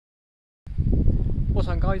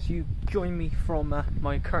time guys, you join me from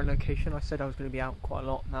my current location. I said I was going to be out quite a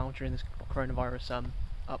lot now during this coronavirus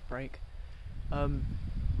outbreak. I'm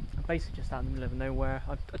basically just out in the middle of nowhere.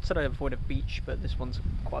 I said I'd avoid a beach, but this one's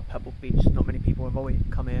quite a pebble beach. Not many people have always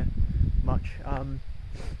come here much. And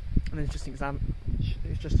it's just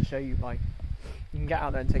it's just to show you, like, you can get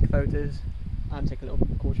out there and take photos and take a little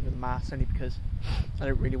precaution with the mask, only because I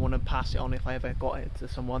don't really want to pass it on if I ever got it to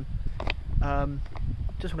someone.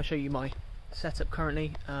 Just want to show you my setup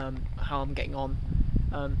currently, how I'm getting on,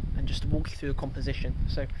 and just to walk you through the composition.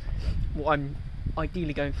 So what I'm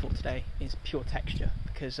ideally going for today is pure texture,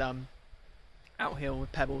 because out here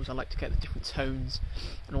with pebbles I like to get the different tones,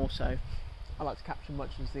 and also I like to capture as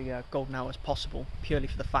much as the golden hour as possible, purely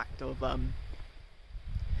for the fact of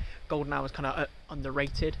golden hour is kind of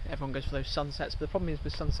underrated. Everyone goes for those sunsets, but the problem is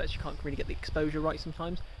with sunsets you can't really get the exposure right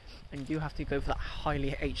sometimes, and you do have to go for that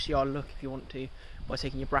highly HDR look if you want to, by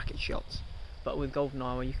taking your bracket shots. But with golden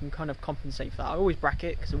hour you can kind of compensate for that. I always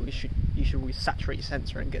bracket, because you should always saturate your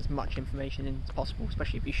sensor and get as much information in as possible,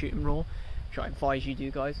 especially if you shoot them raw, which I advise you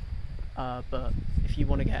do, guys. But if you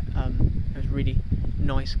want to get those really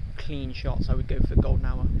nice clean shots, I would go for golden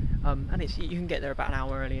hour. And you can get there about an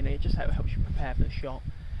hour early, and it just helps you prepare for the shot.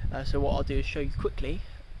 So what I'll do is show you quickly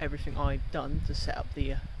everything I've done to set up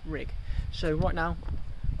the rig. So right now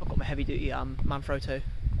I've got my heavy duty Manfrotto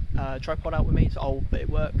tripod out with me. It's old but it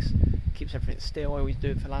works, keeps everything still. I always do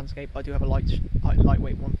it for landscape. I do have a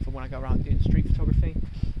lightweight one for when I go around doing street photography.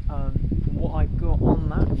 What I've got on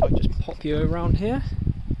that, if I just pop you around here,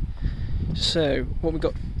 so what we've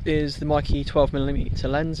got is the Mikey 12mm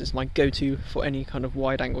lens. It's my go-to for any kind of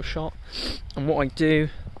wide angle shot, and what I do,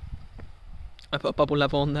 I put a bubble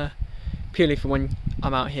level on there purely for when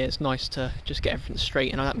I'm out here. It's nice to just get everything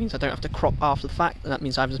straight, and that means I don't have to crop after the fact, and that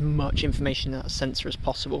means I have as much information in that sensor as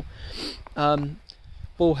possible.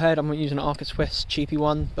 Ball head, I'm using an Arca Swiss, cheapy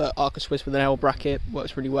one, but Arca Swiss with an L bracket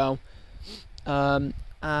works really well.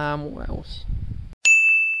 What else?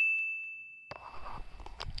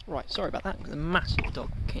 Right, sorry about that, because a massive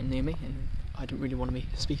dog came near me and I didn't really want to be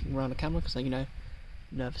speaking around the camera because, you know,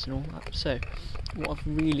 nervous and all that. So what I've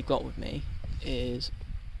really got with me is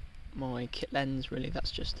my kit lens. Really,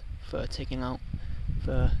 that's just for taking out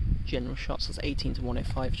for general shots. That's 18 to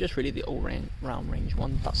 105, just really the all-round range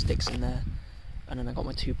one that sticks in there. And then I got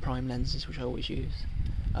my two prime lenses, which I always use,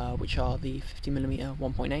 which are the 50mm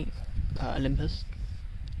 1.8 Olympus,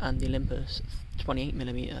 and the Olympus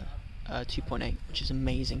 28mm 2.8, which is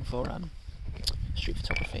amazing for street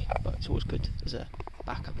photography, but it's always good as a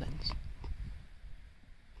backup lens.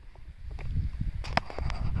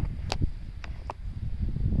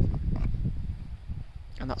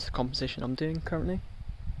 And that's the composition I'm doing currently.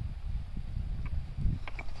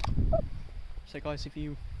 So guys, if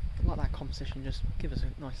you like that composition, just give us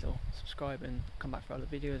a nice little subscribe and come back for other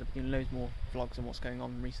videos. I've been doing loads more vlogs on what's going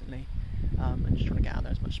on recently, and just trying to get out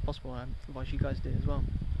there as much as possible. I advise you guys do as well.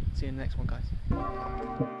 See you in the next one, guys.